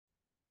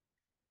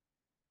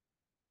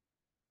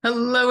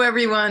Hello,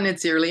 everyone.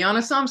 It's Irliana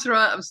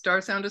Samsara of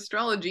Star Sound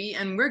Astrology,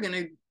 and we're going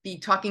to be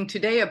talking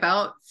today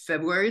about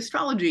February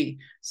astrology.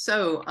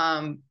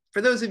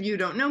 For those of you who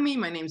don't know me,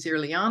 my name's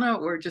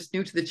Irliana, or just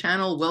new to the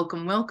channel,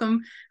 welcome,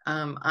 welcome.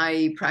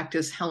 I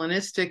practice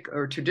Hellenistic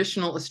or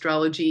traditional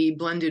astrology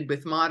blended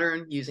with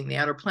modern using the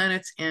outer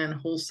planets and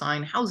whole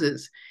sign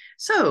houses.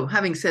 So,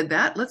 having said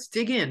that, let's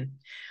dig in.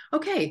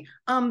 Okay,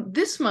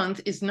 this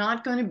month is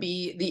not going to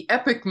be the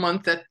epic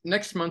month that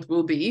next month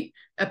will be.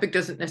 Epic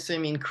doesn't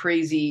necessarily mean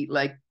crazy,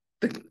 like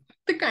the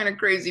kind of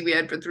crazy we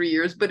had for 3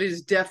 years, but it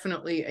is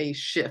definitely a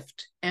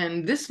shift.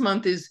 And this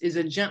month is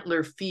a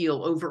gentler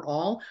feel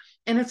overall.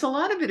 And it's a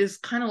lot of it is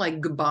kind of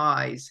like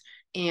goodbyes.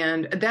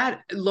 And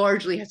that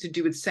largely has to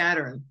do with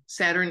Saturn.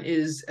 Saturn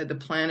is the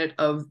planet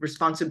of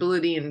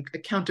responsibility and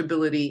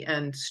accountability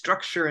and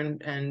structure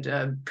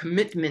and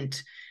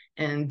commitment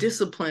and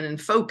discipline and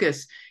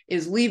focus,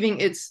 is leaving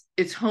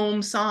its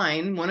home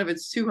sign, one of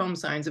its two home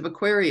signs of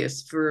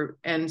Aquarius.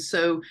 And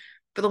so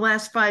for the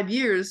last 5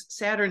 years,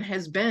 Saturn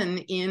has been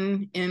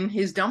in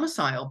his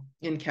domicile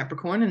in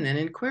Capricorn and then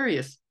in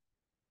Aquarius.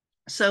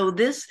 So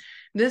this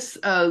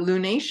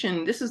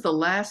lunation, this is the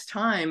last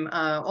time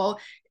all.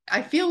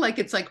 I feel like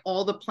it's like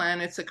all the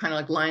planets are kind of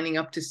like lining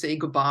up to say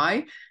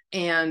goodbye,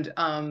 and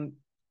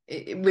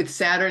with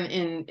Saturn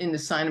in the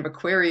sign of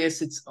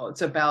Aquarius,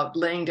 it's about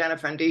laying down a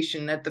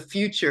foundation that the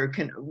future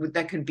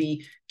can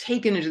be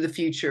taken into the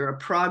future, a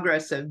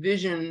progress, a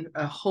vision,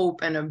 a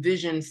hope, and a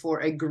vision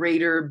for a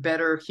greater,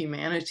 better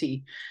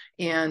humanity.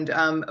 And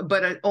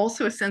but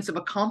also a sense of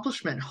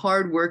accomplishment,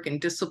 hard work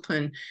and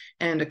discipline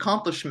and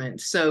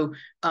accomplishment. So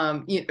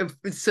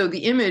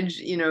the image,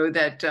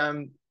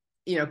 that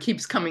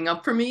keeps coming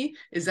up for me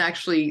is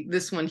actually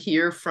this one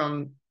here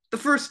from the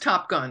first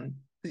Top Gun.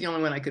 The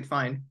only one I could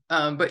find.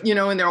 But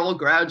and they're all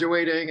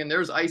graduating, and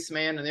there's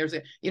Iceman, and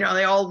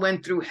they all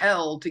went through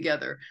hell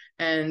together,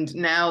 and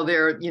now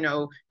they're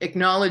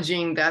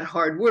acknowledging that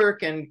hard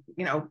work and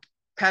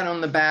pat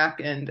on the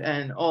back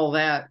and all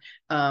that.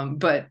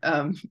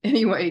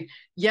 Anyway,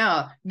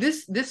 yeah,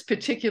 this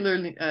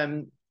particular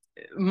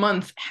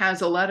month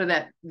has a lot of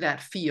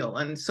that feel,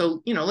 and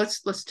so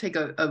let's take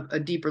a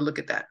deeper look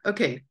at that.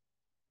 Okay,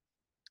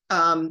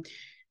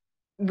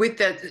 with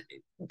that,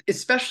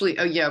 especially,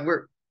 oh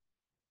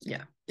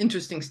yeah,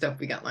 interesting stuff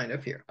we got lined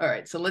up here. All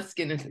right, so let's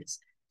get into this.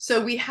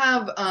 So we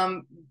have,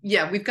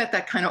 we've got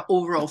that kind of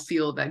overall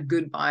feel, that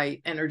goodbye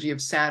energy of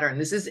Saturn.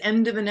 This is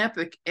end of an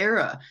epic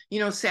era.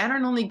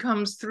 Saturn only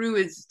comes through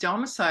its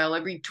domicile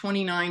every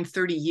 29,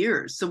 30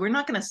 years. So we're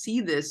not going to see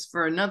this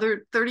for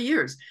another 30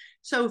 years.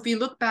 So if you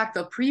look back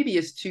the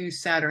previous two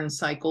Saturn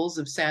cycles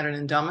of Saturn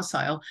and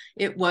domicile,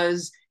 it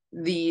was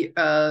the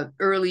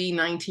early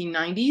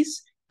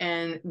 1990s.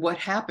 And what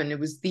happened? It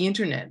was the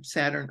internet,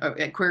 Saturn,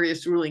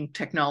 Aquarius ruling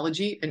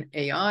technology and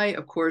AI.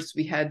 Of course,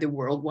 we had the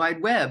World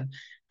Wide Web.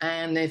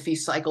 And if you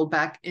cycle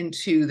back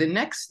into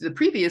the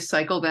previous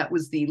cycle, that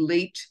was the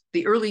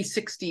early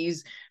 60s,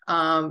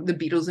 the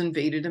Beatles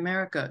invaded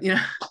America,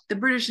 the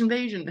British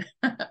invasion.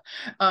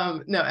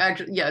 No,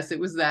 actually, yes, it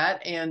was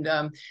that. And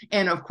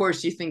of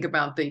course, you think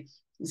about the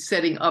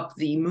setting up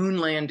the moon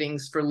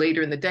landings for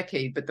later in the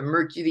decade, but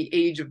the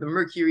age of the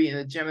Mercury and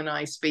the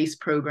Gemini space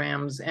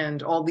programs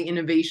and all the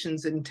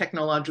innovations and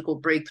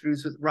technological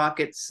breakthroughs with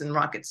rockets and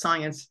rocket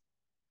science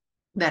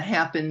that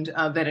happened,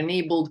 that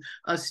enabled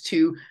us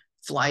to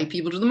fly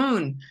people to the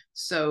moon.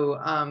 So,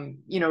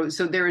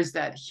 so there is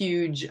that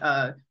huge,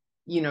 it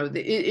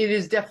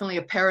is definitely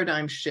a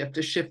paradigm shift,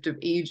 a shift of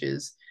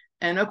ages.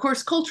 And of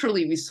course,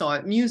 culturally, we saw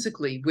it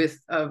musically with,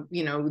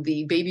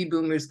 the baby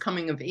boomers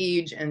coming of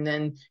age, and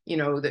then,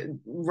 the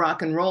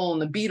rock and roll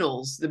and the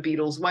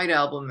Beatles' White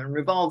Album and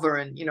Revolver,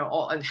 and,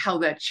 and how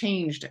that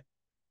changed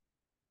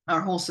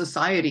our whole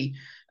society,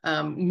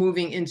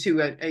 moving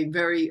into a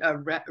very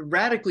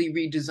radically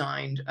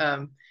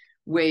redesigned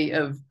way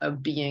of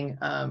being,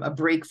 a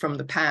break from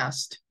the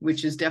past,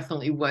 which is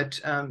definitely what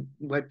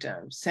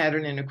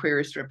Saturn and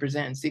Aquarius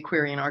represents, the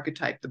Aquarian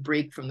archetype, the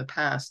break from the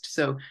past.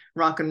 So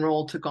rock and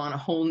roll took on a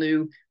whole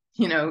new,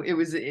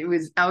 it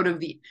was out of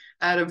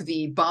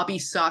the Bobby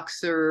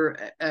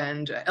Soxer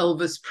and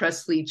Elvis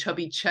Presley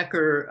chubby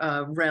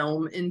checker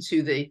realm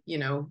into the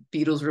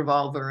Beatles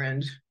Revolver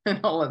and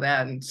all of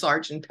that, and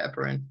Sgt.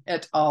 Pepper and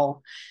et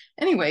al.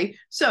 Anyway,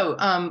 so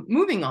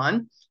moving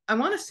on, I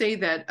want to say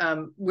that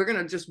we're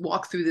going to just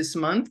walk through this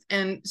month.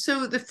 And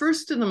so the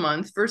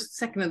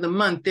second of the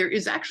month, there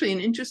is actually an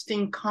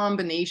interesting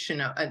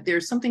combination.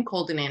 There's something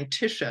called an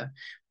antitia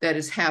that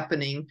is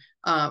happening.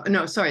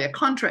 A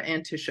contra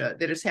antitia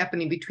that is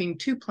happening between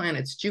two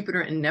planets,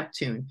 Jupiter and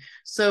Neptune.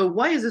 So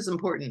why is this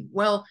important?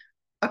 Well,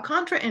 a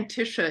contra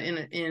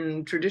antitia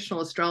in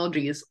traditional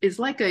astrology is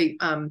like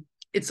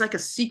it's like a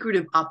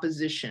secretive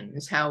opposition,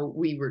 is how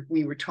we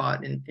were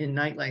taught in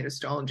Nightlight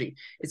astrology.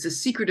 It's a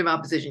secretive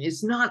opposition.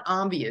 It's not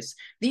obvious.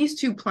 These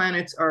two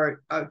planets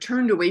are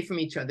turned away from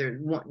each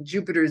other.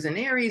 Jupiter's in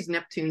Aries,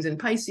 Neptune's in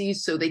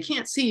Pisces, so they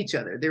can't see each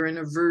other. They're in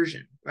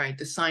aversion, right?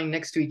 The sign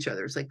next to each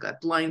other is like that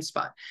blind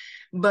spot.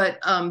 But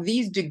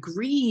these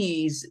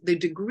degrees, the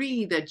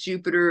degree that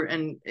Jupiter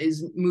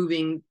is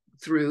moving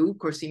through. Of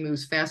course, he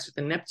moves faster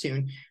than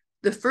Neptune.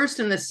 The first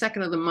and the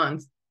second of the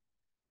month,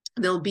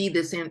 there'll be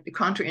this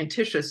contra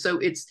antitia. So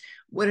it's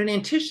what an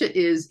antitia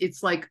is.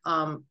 It's like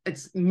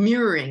it's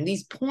mirroring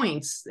these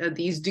points,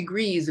 these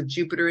degrees of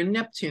Jupiter and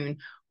Neptune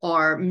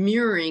are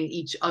mirroring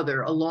each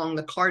other along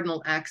the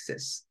cardinal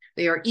axis.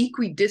 They are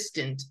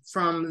equidistant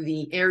from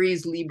the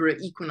Aries Libra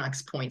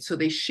equinox point. So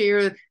they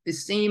share the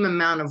same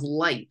amount of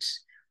light,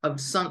 of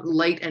sun,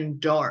 light and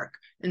dark.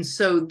 And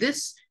so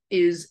this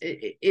is,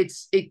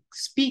 it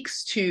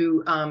speaks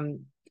to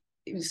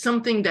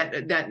something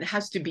that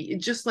has to be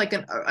just like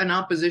an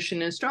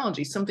opposition in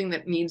astrology, something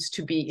that needs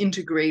to be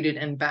integrated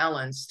and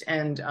balanced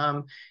and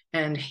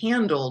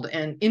handled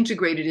and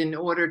integrated in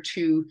order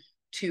to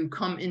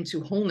come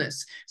into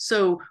wholeness.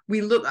 So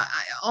we look,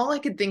 all I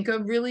could think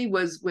of really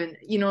was when,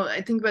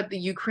 I think about the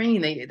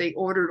Ukraine, they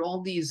ordered all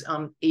these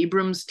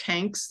Abrams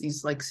tanks,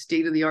 these like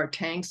state-of-the-art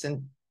tanks.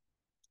 And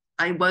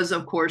I was,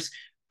 of course,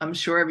 I'm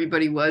sure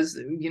everybody was,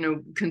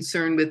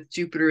 concerned with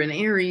Jupiter and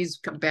Aries,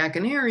 back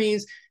in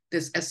Aries,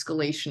 this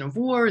escalation of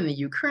war in the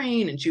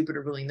Ukraine, and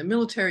Jupiter ruling the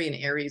military, and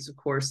Aries, of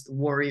course, the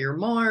warrior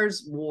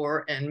Mars,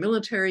 war and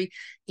military,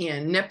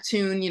 and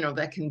Neptune,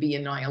 that can be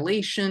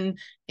annihilation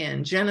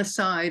and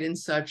genocide and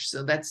such.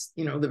 So that's,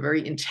 the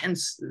very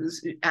intense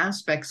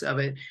aspects of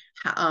it.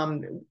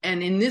 And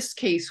in this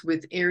case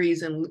with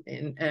Aries and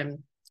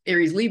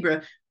Aries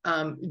Libra,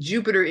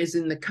 Jupiter is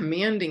in the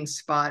commanding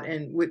spot,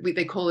 and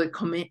they call it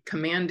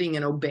commanding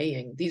and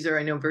obeying. These are,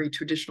 I know, very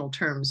traditional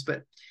terms,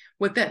 but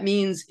what that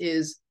means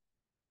is,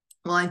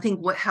 well, I think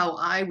how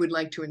I would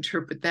like to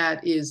interpret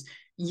that is,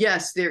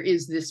 yes, there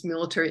is this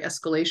military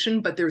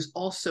escalation, but there's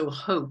also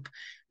hope.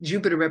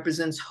 Jupiter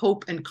represents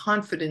hope and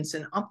confidence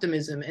and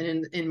optimism.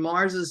 And in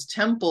Mars's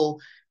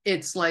temple,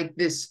 it's like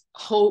this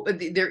hope.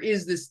 There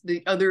is this,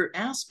 the other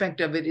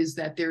aspect of it is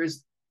that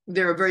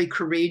there are very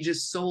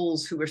courageous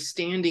souls who are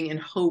standing in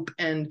hope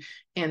and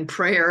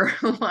prayer,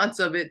 lots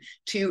of it,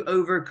 to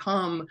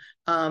overcome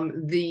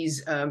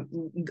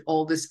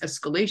all this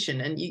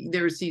escalation. And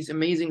there's these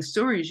amazing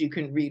stories you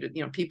can read,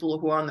 people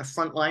who are on the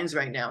front lines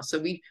right now. So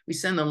we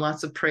send them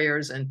lots of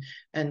prayers and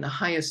the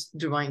highest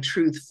divine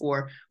truth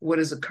for what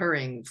is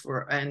occurring,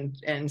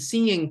 and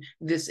seeing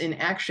this in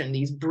action,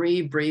 these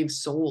brave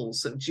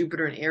souls of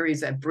Jupiter and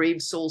Aries, that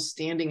brave soul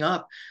standing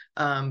up.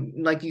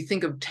 Like you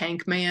think of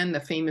Tank Man, the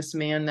famous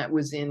man that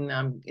was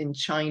in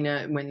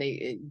China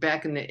when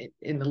back in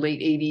the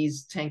late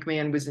 80s. Tank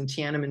Man was in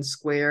Tiananmen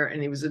Square,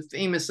 and it was a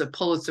famous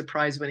Pulitzer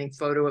Prize winning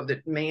photo of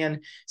the man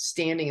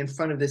standing in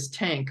front of this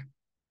tank.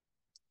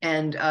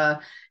 And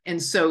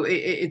so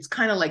it's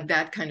kind of like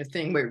that kind of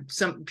thing where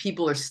some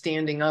people are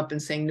standing up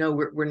and saying, no,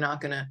 we're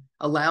not going to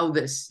allow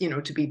this,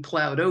 to be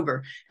plowed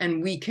over.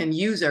 And we can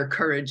use our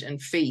courage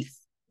and faith,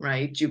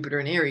 right? Jupiter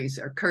and Aries,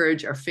 our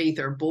courage, our faith,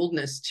 our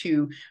boldness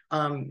to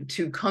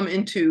come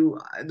into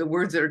the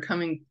words that are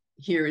coming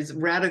here is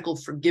radical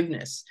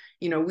forgiveness.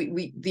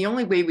 The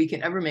only way we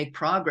can ever make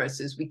progress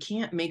is we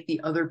can't make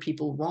the other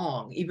people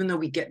wrong, even though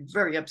we get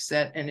very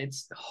upset and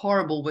it's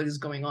horrible what is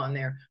going on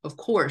there, of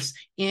course.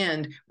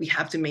 And we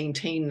have to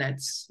maintain that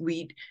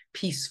sweet,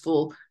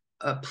 peaceful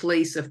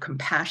place of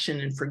compassion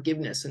and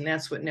forgiveness. And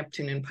that's what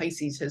Neptune in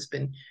Pisces has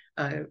been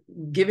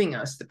giving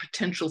us, the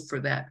potential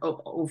for that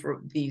over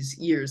these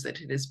years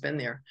that it has been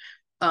there.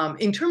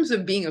 In terms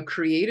of being a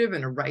creative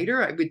and a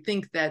writer, I would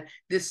think that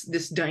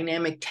this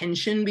dynamic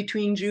tension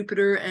between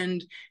Jupiter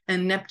and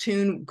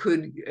Neptune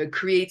could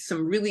create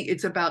some really,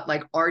 it's about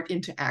like art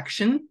into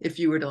action, if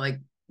you were to like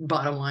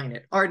bottom line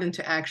it, art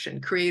into action,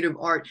 creative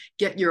art,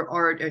 get your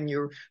art and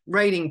your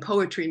writing,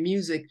 poetry,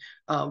 music,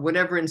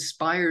 whatever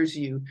inspires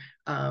you,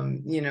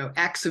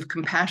 acts of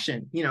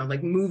compassion,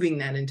 like moving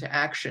that into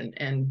action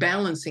and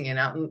balancing it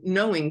out, and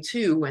knowing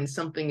too when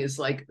something is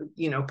like,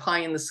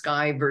 pie in the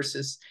sky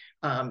versus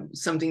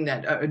something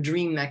that a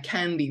dream that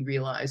can be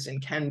realized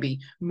and can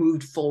be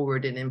moved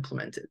forward and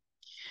implemented.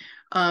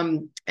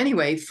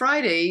 Anyway,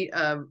 Friday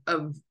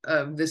of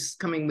this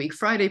coming week,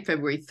 Friday,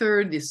 February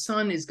 3rd, the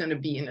sun is going to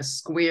be in a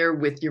square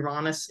with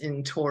Uranus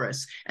in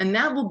Taurus. And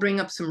that will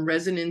bring up some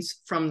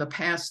resonance from the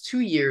past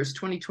 2 years,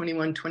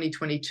 2021,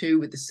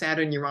 2022, with the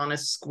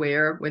Saturn-Uranus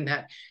square, when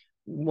that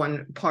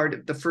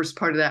the first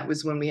part of that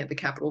was when we had the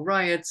Capitol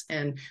riots,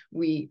 and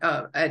we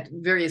at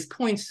various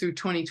points through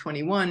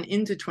 2021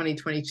 into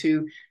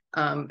 2022,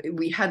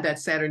 we had that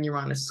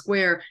Saturn-Uranus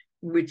square,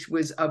 which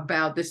was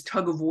about this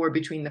tug of war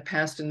between the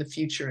past and the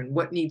future, and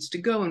what needs to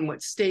go and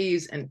what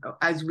stays, and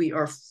as we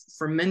are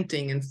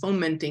fermenting and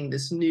fomenting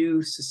this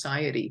new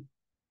society.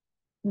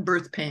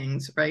 Birth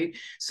pangs, right?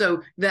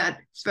 So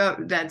that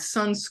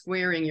sun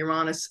squaring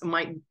Uranus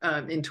might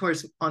in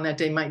Taurus on that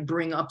day might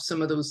bring up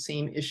some of those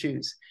same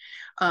issues.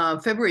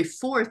 February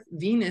 4th,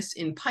 Venus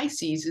in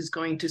Pisces is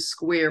going to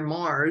square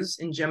Mars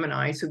in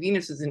Gemini. So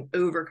Venus is an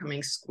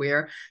overcoming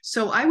square.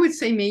 So I would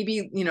say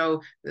maybe,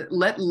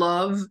 let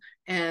love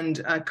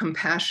and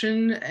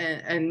compassion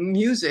and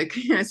music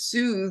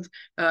soothe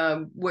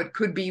what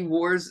could be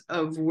wars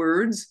of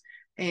words,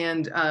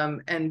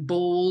 and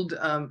bold,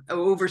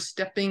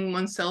 overstepping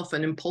oneself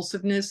and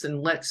impulsiveness,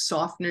 and let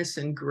softness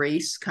and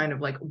grace kind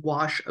of like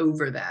wash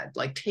over that,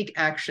 like take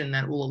action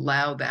that will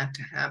allow that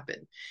to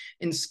happen,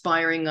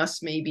 inspiring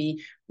us,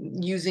 maybe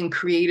using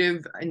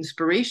creative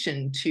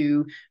inspiration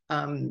to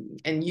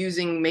and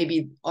using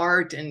maybe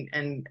art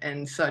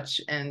and such,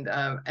 and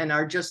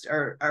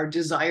our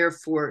desire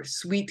for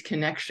sweet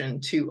connection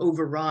to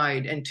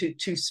override and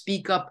to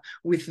speak up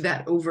with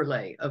that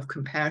overlay of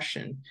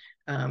compassion,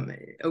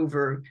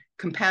 over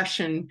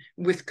compassion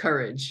with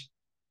courage,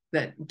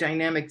 that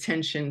dynamic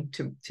tension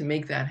to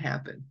make that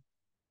happen.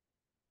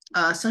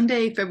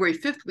 Sunday, February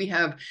 5th, we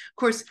have, of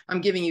course,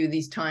 I'm giving you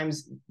these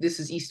times. This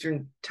is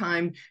Eastern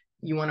time.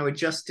 You want to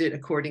adjust it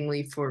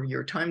accordingly for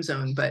your time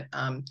zone, but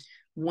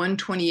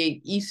 1:28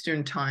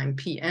 Eastern time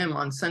PM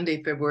on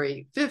Sunday,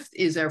 February 5th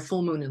is our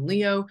full moon in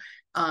Leo.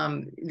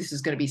 This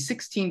is going to be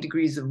 16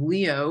 degrees of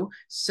Leo.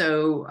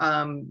 So,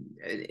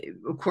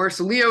 of course,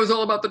 Leo is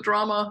all about the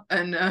drama.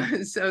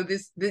 And so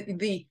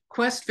the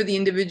quest for the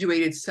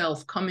individuated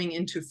self coming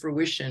into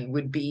fruition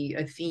would be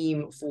a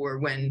theme for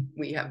when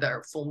we have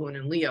our full moon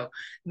in Leo.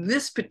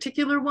 This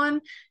particular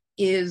one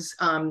is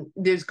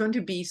there's going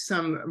to be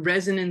some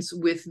resonance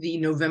with the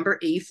November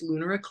 8th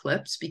lunar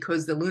eclipse,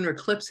 because the lunar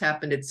eclipse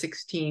happened at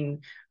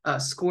 16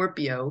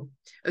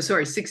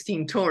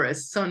 16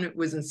 Taurus. Sun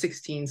was in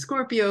 16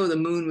 Scorpio, the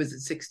moon was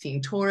at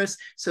 16 Taurus.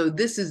 So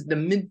this is the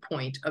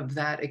midpoint of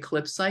that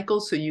eclipse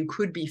cycle. So you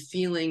could be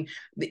feeling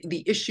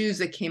the issues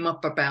that came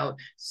up about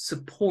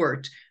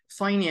support,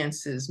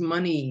 finances,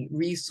 money,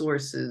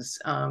 resources,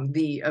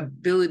 the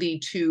ability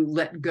to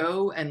let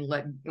go and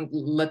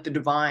let the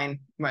divine,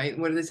 right?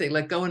 What do they say?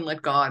 Let go and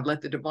let God,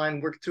 let the divine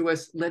work through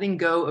us, letting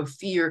go of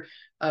fear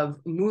of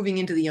moving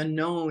into the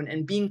unknown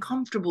and being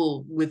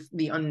comfortable with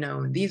the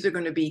unknown. These are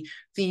going to be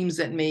themes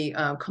that may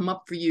come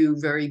up for you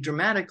very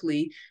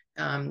dramatically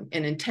and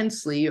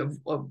intensely of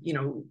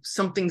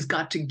something's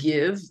got to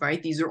give,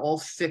 right? These are all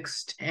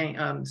fixed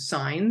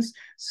signs.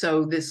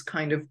 So this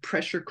kind of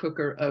pressure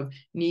cooker of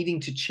needing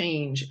to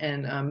change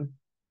and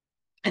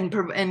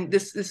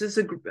this is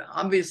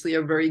obviously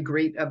a very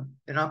great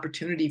an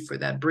opportunity for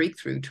that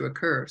breakthrough to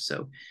occur.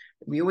 So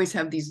we always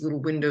have these little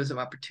windows of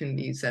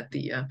opportunities that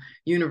the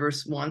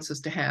universe wants us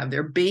to have.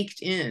 They're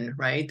baked in,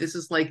 right? This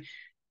is like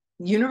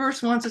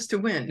universe wants us to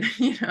win.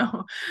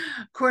 Of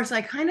course,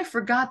 I kind of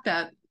forgot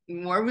that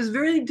more. It was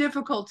very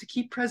difficult to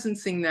keep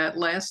presencing that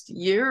last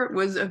year. It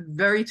was a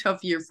very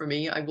tough year for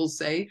me, I will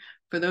say.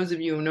 For those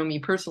of you who know me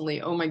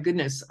personally, oh my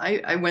goodness,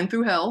 I went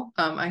through hell.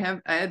 I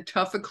had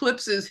tough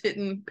eclipses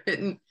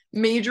hitting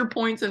major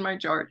points in my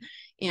chart,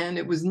 and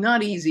it was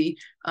not easy.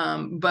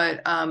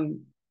 But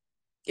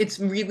it's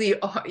really,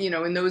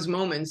 in those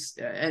moments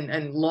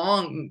and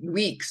long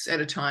weeks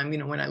at a time,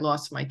 when I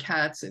lost my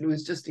cats, it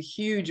was just a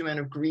huge amount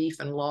of grief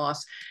and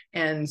loss.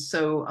 And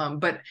so,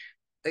 but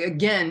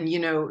again,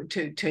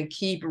 to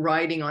keep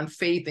riding on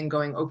faith and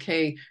going,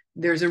 okay,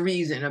 there's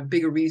a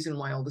bigger reason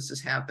why all this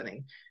is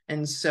happening.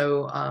 And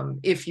so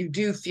if you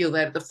do feel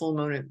that at the full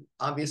moon,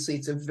 obviously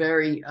it's a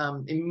very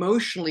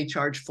emotionally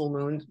charged full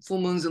moon. Full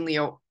moons in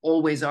Leo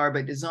always are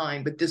by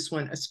design, but this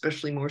one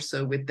especially more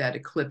so with that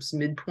eclipse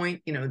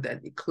midpoint, that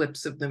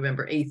eclipse of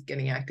November 8th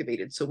getting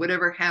activated. So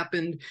whatever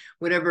happened,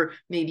 whatever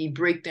maybe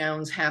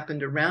breakdowns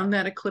happened around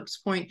that eclipse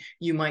point,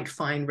 you might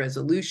find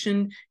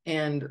resolution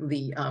and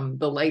the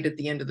light at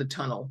the end of the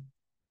tunnel.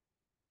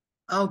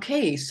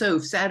 Okay, so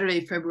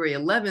Saturday, February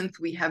 11th,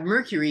 we have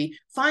Mercury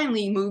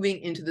finally moving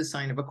into the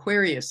sign of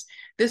Aquarius.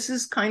 This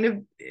is kind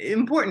of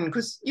important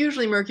because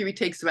usually Mercury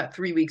takes about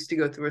 3 weeks to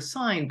go through a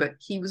sign, but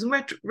he was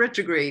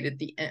retrograde at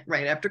the end,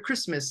 right after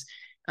Christmas.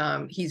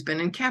 He's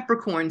been in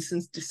Capricorn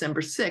since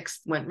December 6th,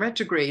 went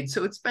retrograde.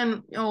 So it's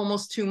been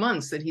almost 2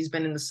 months that he's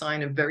been in the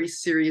sign of very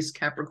serious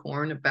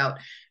Capricorn about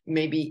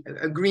maybe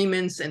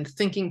agreements and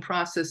thinking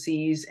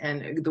processes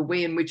and the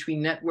way in which we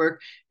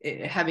network,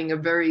 having a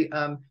very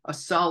a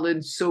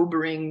solid,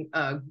 sobering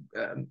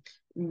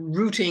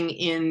rooting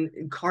in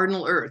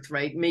cardinal earth,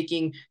 right?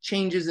 Making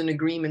changes and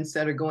agreements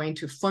that are going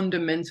to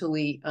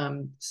fundamentally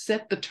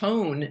set the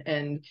tone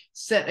and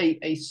set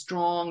a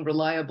strong,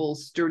 reliable,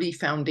 sturdy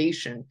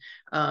foundation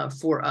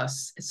for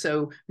us.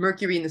 So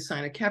Mercury in the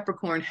sign of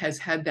Capricorn has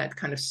had that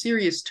kind of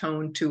serious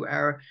tone to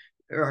our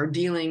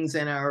dealings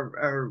and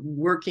our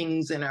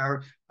workings and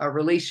our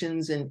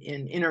relations and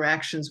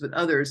interactions with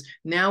others.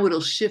 Now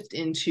it'll shift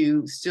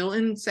into, still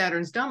in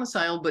Saturn's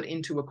domicile, but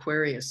into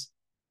Aquarius.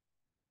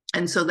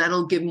 And so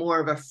that'll give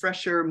more of a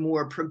fresher,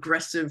 more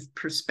progressive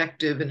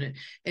perspective and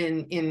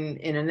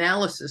in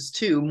analysis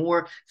too,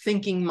 more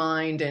thinking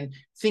mind and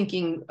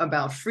thinking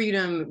about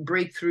freedom,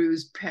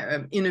 breakthroughs,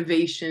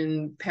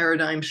 innovation,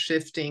 paradigm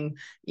shifting,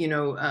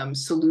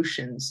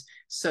 solutions.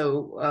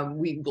 So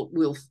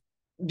we'll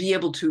be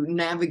able to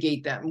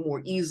navigate that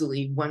more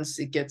easily once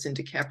it gets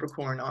into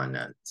Capricorn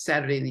on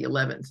Saturday the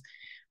 11th.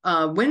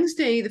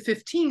 Wednesday, the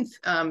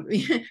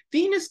 15th,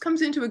 Venus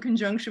comes into a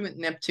conjunction with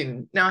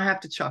Neptune. Now I have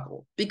to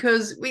chuckle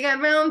because we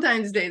got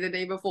Valentine's Day the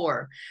day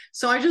before.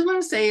 So I just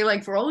want to say,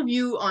 like, for all of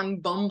you on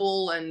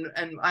Bumble and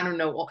I don't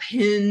know,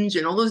 Hinge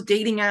and all those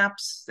dating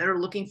apps that are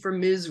looking for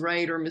Ms.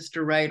 Right or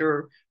Mr. Right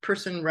or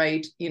person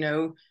right,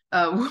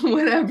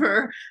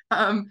 whatever,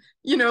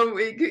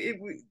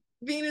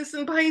 Venus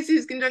and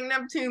Pisces conjunct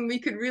Neptune, we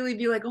could really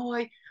be like,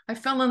 oh, I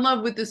fell in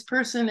love with this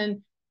person, and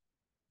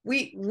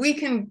we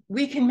can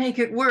make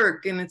it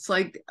work. And it's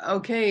like,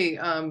 okay,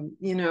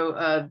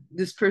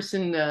 this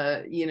person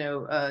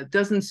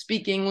doesn't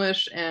speak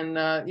English, and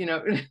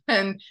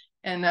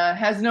and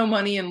has no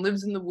money and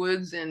lives in the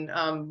woods, and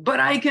but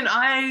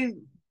I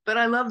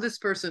love this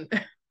person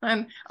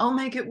and I'll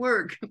make it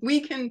work.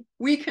 We can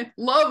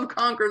love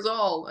conquers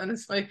all. And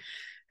it's like,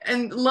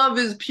 and love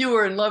is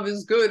pure and love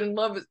is good and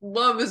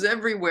love is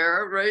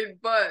everywhere, right?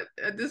 But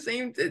at the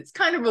same, it's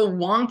kind of a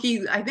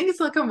wonky, I think it's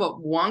like a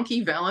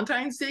wonky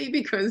Valentine's Day,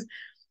 because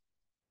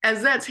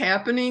as that's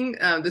happening,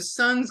 the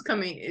sun's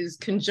coming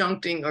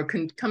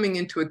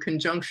into a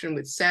conjunction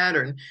with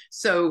Saturn.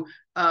 So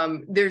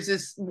there's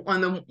this, on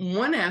the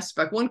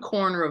one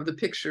corner of the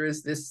picture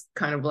is this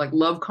kind of like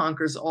love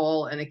conquers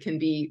all, and it can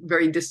be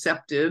very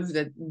deceptive,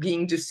 that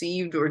being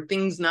deceived or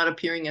things not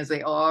appearing as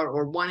they are,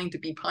 or wanting to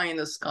be pie in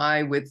the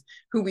sky with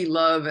who we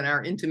love and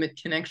our intimate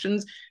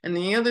connections. And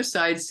the other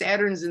side,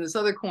 Saturn's in this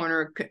other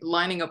corner,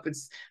 lining up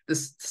with the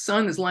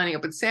sun is lining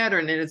up with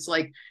Saturn, and it's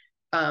like,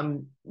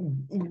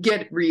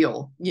 get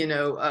real,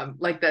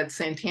 like that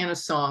Santana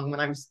song. When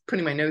I was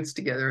putting my notes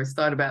together, I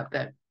thought about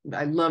that.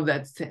 I love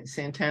that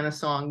Santana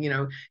song,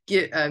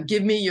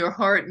 give me your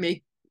heart,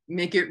 make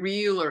it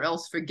real, or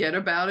else forget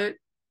about it.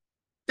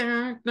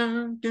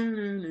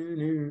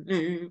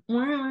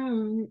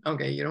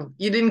 Okay, you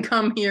didn't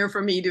come here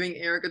for me doing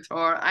air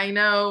guitar. I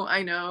know.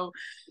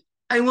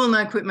 I will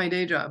not quit my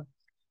day job.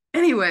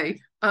 Anyway,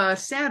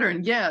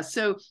 Saturn, yeah.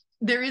 So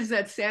there is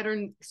that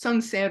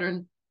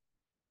Sun-Saturn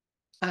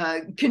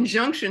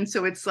conjunction.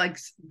 So it's like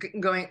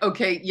going,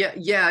 okay,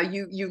 yeah,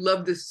 you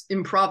love this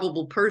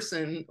improbable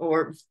person,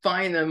 or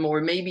find them, or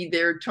maybe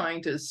they're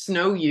trying to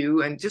snow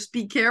you, and just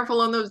be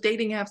careful on those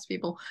dating apps,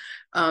 people.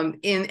 And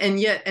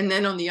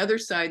then on the other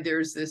side,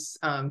 there's this,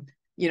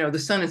 the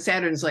Sun and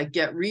Saturn's like,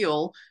 get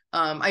real.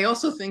 I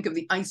also think of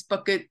the ice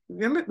bucket.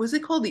 Remember, was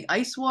it called the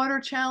ice water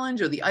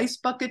challenge or the ice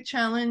bucket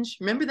challenge?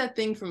 Remember that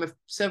thing from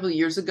several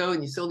years ago?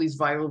 And you saw these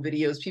viral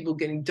videos, people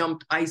getting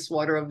dumped ice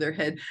water over their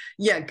head.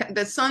 Yeah,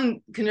 the Sun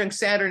conjunct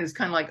Saturn is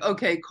kind of like,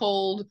 okay,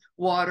 cold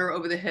water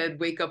over the head,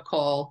 wake up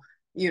call.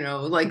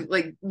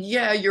 Like,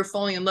 yeah, you're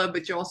falling in love,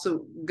 but you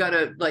also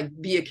gotta like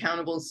be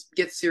accountable,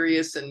 get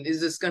serious, and is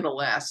this gonna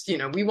last?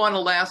 We want a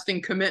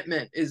lasting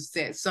commitment, is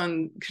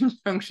Sun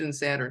conjunction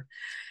Saturn.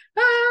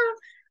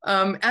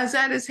 As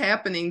that is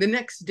happening, the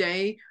next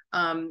day,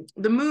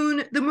 the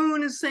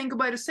moon is saying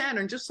goodbye to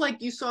Saturn, just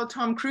like you saw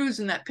Tom Cruise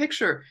in that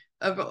picture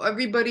of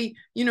everybody.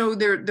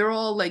 They're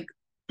all like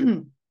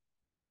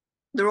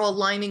they're all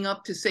lining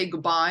up to say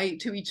goodbye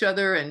to each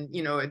other, and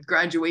at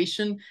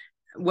graduation.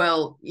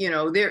 Well,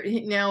 there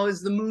now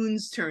is the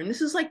moon's turn. This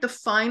is like the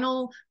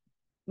final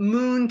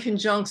moon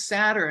conjunct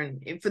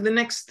Saturn for the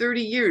next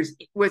 30 years,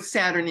 with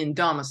Saturn in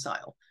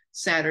domicile.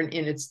 Saturn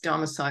in its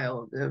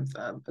domicile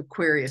of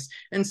Aquarius.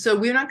 And so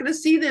we're not going to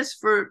see this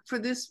for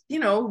this,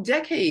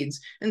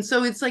 decades. And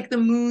so it's like the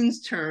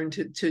moon's turn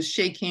to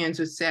shake hands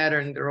with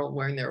Saturn. They're all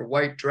wearing their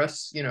white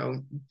dress,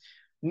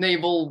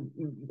 naval,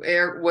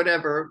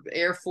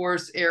 Air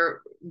Force,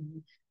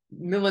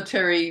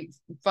 military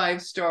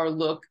 5-star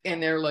look,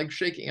 and they're like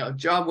shaking out,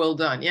 job well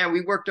done. Yeah,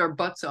 we worked our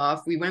butts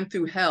off. We went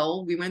through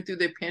hell. We went through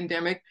the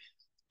pandemic,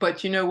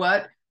 but you know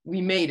what?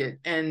 We made it.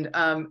 And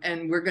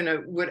we're gonna,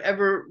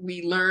 whatever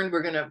we learned,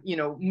 we're gonna,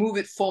 move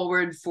it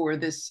forward for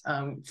this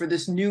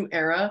new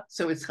era.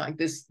 So it's like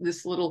this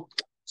little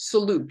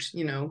salute,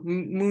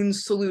 moon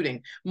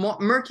saluting.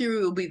 Mercury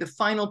will be the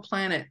final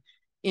planet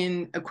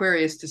in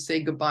Aquarius to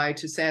say goodbye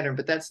to Saturn,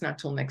 but that's not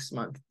till next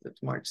month.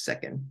 That's March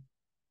 2nd.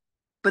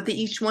 But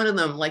each one of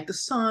them, like the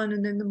sun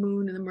and then the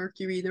moon and the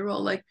Mercury, they're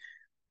all like,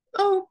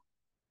 oh,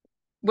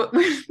 what?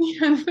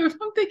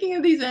 I'm thinking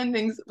of these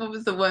endings. What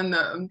was the one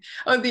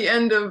at the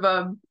end of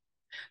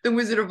The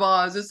Wizard of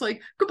Oz? It's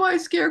like, goodbye,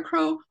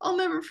 Scarecrow. I'll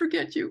never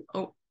forget you.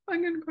 Oh,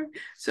 I'm gonna cry.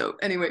 So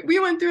anyway, we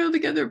went through it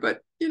together,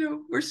 but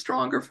we're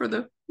stronger for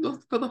the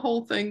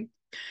whole thing.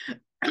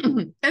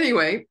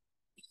 Anyway,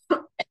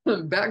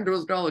 back to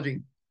astrology.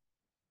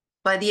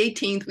 By the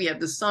 18th, we have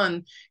the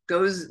sun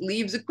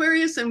leaves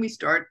Aquarius, and we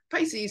start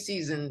Pisces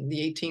season.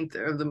 The 18th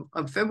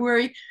of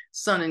February,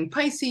 sun in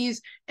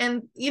Pisces.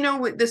 And,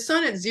 the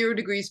sun at 0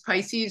 degrees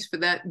Pisces for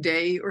that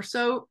day or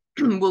so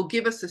will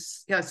give us a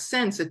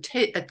sense, a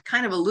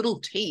kind of a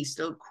little taste,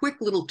 a quick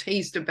little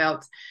taste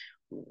about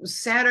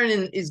Saturn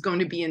is going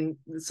to be in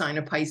the sign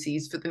of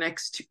Pisces for the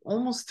next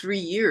almost 3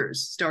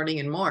 years, starting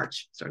in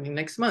March, starting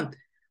next month.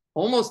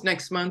 Almost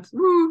next month.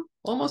 Woo,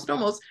 almost.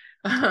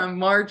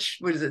 March,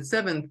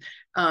 7th.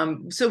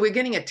 So we're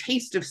getting a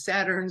taste of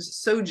Saturn's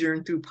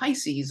sojourn through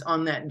Pisces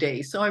on that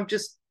day. So I'm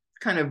just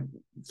kind of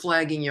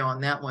flagging you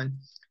on that one.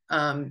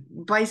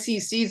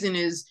 Pisces season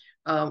is,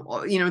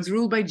 it's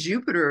ruled by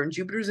Jupiter, and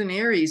Jupiter's in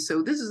Aries.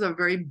 So this is a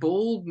very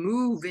bold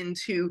move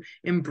into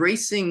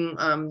embracing,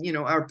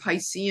 our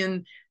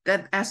Piscean,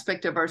 that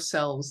aspect of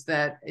ourselves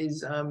that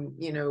is,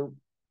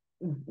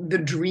 the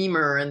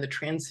dreamer and the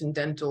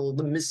transcendental,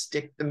 the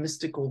mystic, the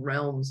mystical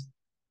realms.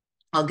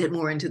 I'll get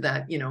more into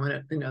that, in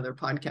another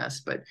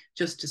podcast, but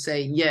just to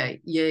say,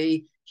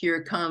 yay, here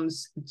it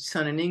comes,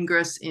 Sun and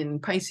Ingress in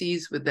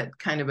Pisces with that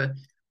kind of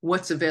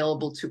what's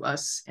available to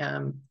us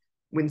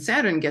when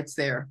Saturn gets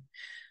there.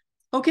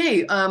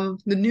 Okay, the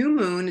new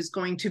moon is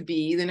going to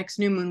be, the next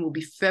new moon will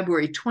be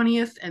February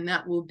 20th, and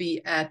that will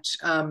be at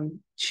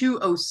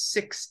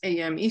 2:06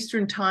 a.m.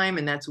 Eastern time,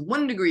 and that's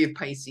 1 degree of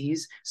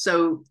Pisces.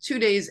 So 2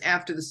 days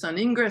after the sun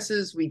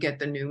ingresses, we get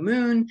the new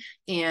moon,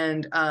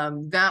 and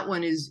that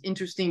one is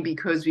interesting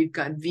because we've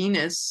got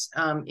Venus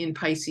in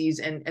Pisces,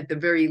 and at the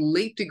very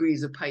late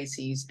degrees of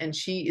Pisces, and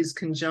she is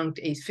conjunct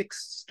a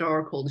fixed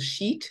star called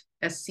Scheat,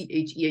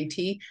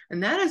 Scheat,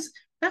 and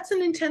that's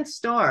an intense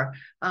star.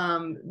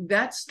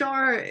 That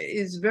star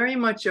is very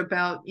much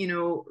about,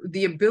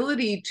 the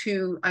ability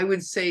to, I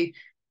would say,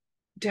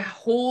 to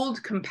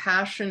hold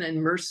compassion and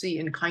mercy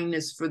and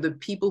kindness for the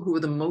people who are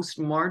the most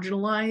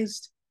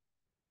marginalized,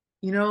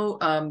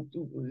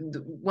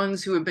 the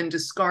ones who have been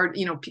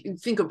discarded,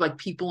 think of like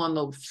people on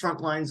the front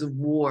lines of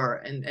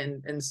war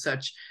and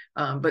such.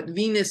 But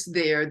Venus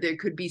there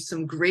could be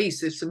some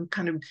grace. There's some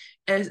kind of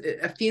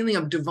a feeling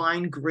of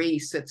divine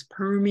grace that's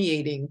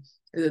permeating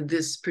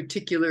this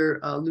particular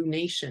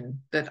lunation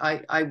that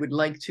I would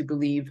like to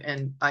believe,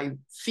 and I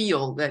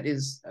feel that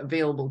is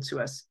available to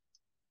us.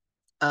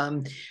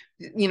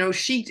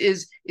 Scheat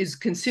is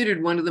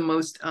considered one of the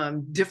most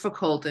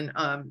difficult and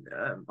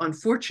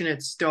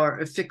unfortunate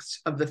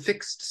of the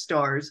fixed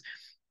stars.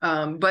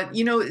 But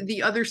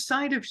the other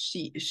side of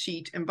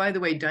Scheat, and by the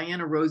way,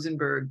 Diana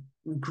Rosenberg,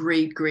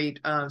 great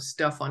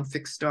stuff on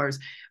fixed stars.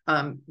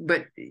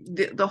 But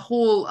the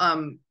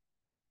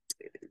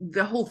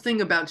whole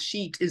thing about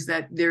Scheat is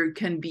that there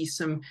can be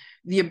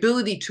the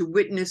ability to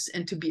witness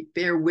and to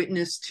bear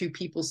witness to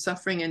people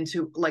suffering and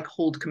to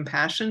hold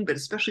compassion, but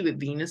especially with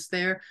Venus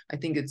there, I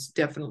think it's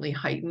definitely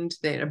heightened,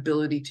 that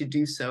ability to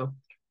do so.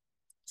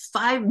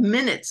 5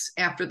 minutes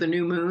after the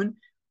new moon,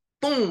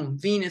 boom,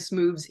 Venus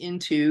moves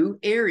into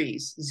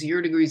Aries,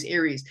 0 degrees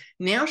Aries.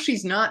 Now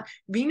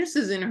Venus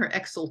is in her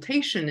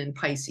exaltation in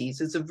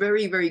Pisces. It's a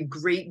very, very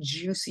great,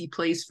 juicy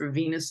place for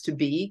Venus to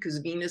be, because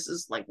Venus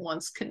is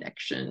wants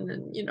connection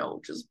and,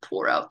 just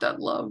pour out that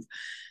love.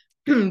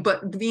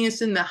 But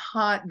Venus in the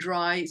hot,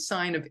 dry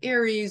sign of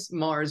Aries,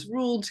 Mars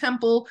ruled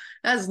temple,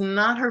 that's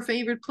not her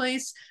favorite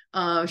place.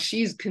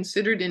 She's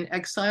considered in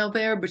exile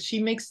there, but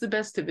she makes the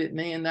best of it,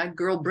 man. That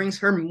girl brings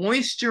her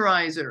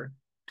moisturizer.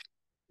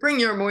 Bring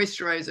your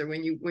moisturizer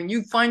when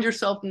you find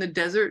yourself in the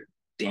desert.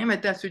 Damn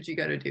it, that's what you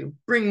got to do.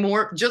 Bring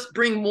more, just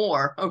bring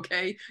more,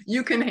 okay?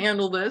 You can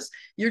handle this.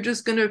 You're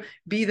just going to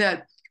be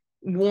that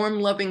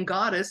warm, loving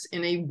goddess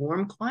in a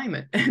warm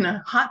climate and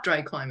a hot,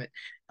 dry climate.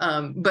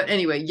 But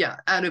anyway,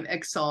 out of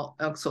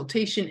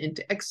exaltation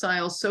into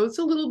exile. So it's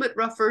a little bit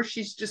rougher.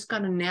 She's just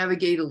got to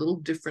navigate a little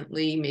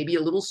differently, maybe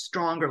a little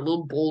stronger, a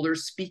little bolder,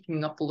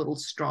 speaking up a little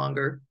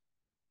stronger.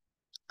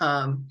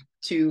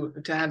 To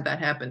have that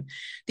happen.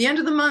 The end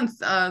of the month,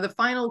 the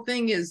final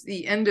thing is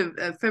the end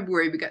of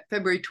February. We got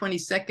February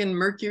 22nd.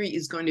 Mercury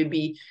is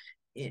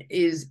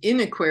in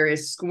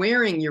Aquarius,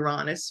 squaring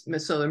Uranus.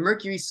 So the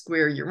Mercury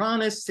square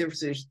Uranus,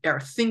 there's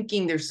our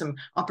thinking, there's some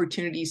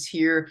opportunities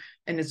here,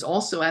 and it's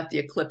also at the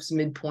eclipse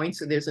midpoint.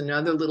 So there's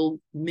another little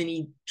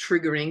mini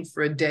triggering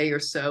for a day or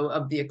so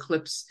of the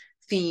eclipse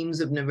themes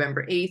of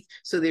November 8th.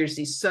 So there's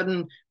these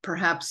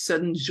perhaps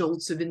sudden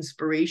jolts of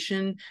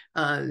inspiration,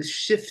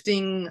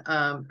 shifting.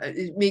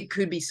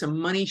 Could be some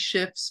money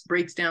shifts,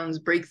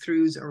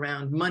 breakthroughs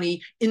around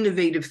money,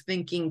 innovative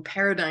thinking,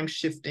 paradigm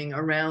shifting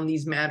around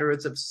these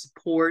matters of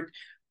support,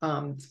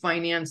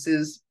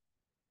 finances,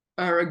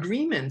 our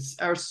agreements,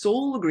 our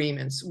soul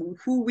agreements,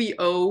 who we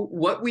owe,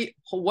 what we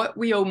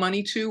owe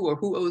money to, or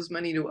who owes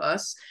money to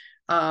us,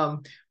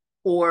 how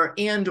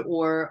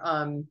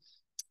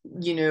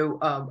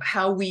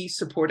we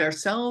support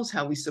ourselves,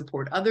 how we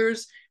support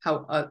others,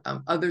 how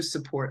others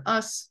support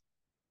us.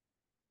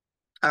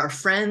 Our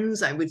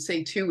friends, I would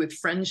say too, with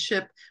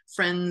friendship,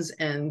 friends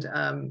and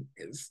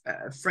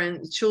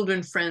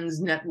children, friends,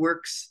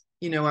 networks,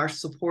 our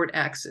support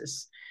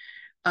axis.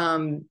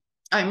 I'm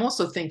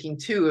also thinking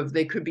too of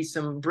there could be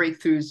some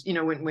breakthroughs,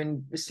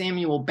 when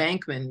Samuel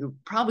Bankman, you'll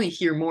probably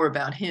hear more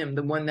about him,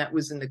 the one that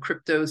was in the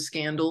crypto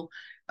scandal,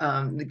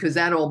 because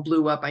that all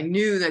blew up. I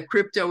knew that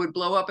crypto would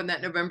blow up in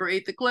that November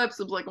 8th eclipse.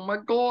 I was like, oh my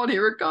God,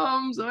 here it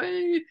comes.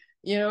 A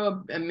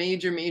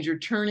major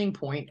turning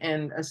point.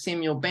 And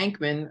Samuel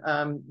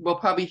Bankman, we'll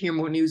probably hear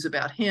more news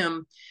about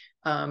him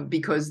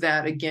because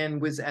that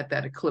again was at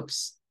that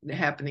eclipse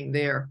happening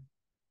there.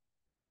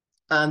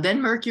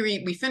 Then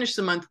Mercury, we finished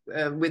the month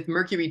with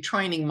Mercury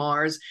trining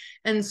Mars.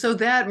 And so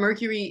that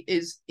Mercury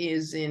is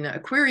in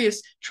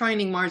Aquarius,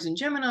 trining Mars in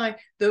Gemini.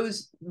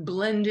 Those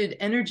blended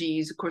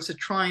energies, of course, a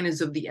trine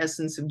is of the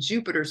essence of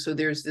Jupiter. So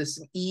there's this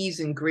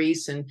ease and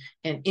grace and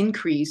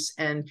increase.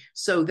 And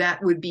so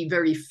that would be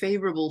very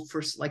favorable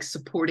for like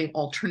supporting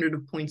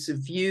alternative points of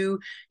view.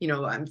 You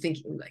know, I'm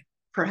thinking like,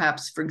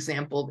 perhaps, for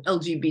example,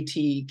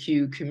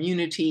 LGBTQ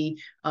community,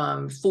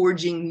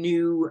 forging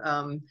new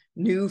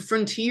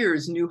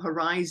frontiers, new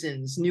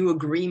horizons, new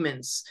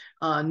agreements,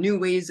 new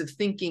ways of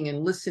thinking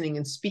and listening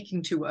and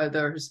speaking to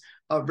others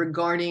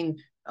regarding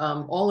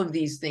all of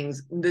these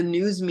things, the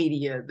news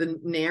media, the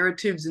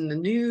narratives in the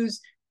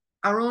news,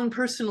 our own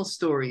personal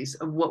stories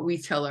of what we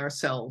tell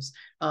ourselves,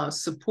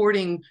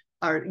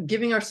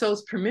 giving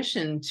ourselves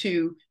permission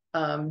to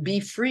be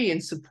free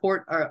and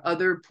support our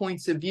other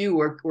points of view,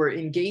 or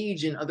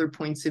engage in other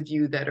points of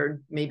view that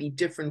are maybe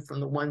different from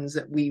the ones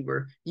that we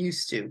were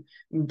used to,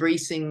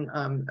 embracing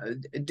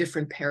a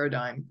different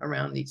paradigm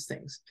around these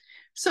things.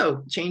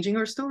 So changing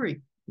our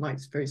story,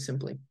 very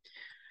simply.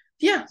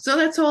 Yeah, so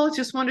that's all.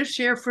 Just wanted to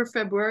share for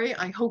February.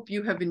 I hope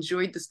you have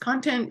enjoyed this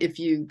content. If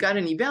you got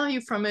any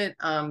value from it,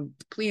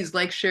 please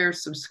like, share,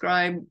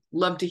 subscribe.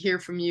 Love to hear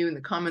from you in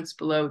the comments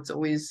below. It's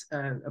always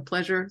a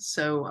pleasure.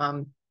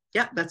 So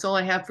yeah, that's all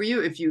I have for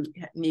you. If you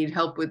need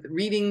help with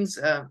readings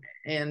or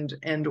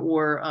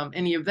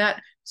any of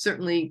that,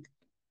 certainly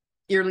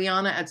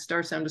Irliana at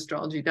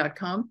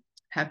starsoundastrology.com.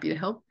 Happy to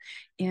help.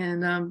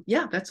 And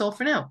yeah, that's all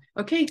for now.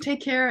 Okay,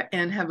 take care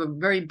and have a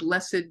very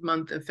blessed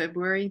month of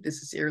February.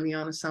 This is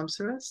Irliana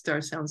Samsara,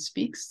 Star Sound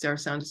Speaks,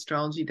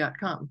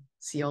 starsoundastrology.com.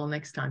 See you all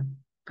next time.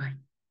 Bye.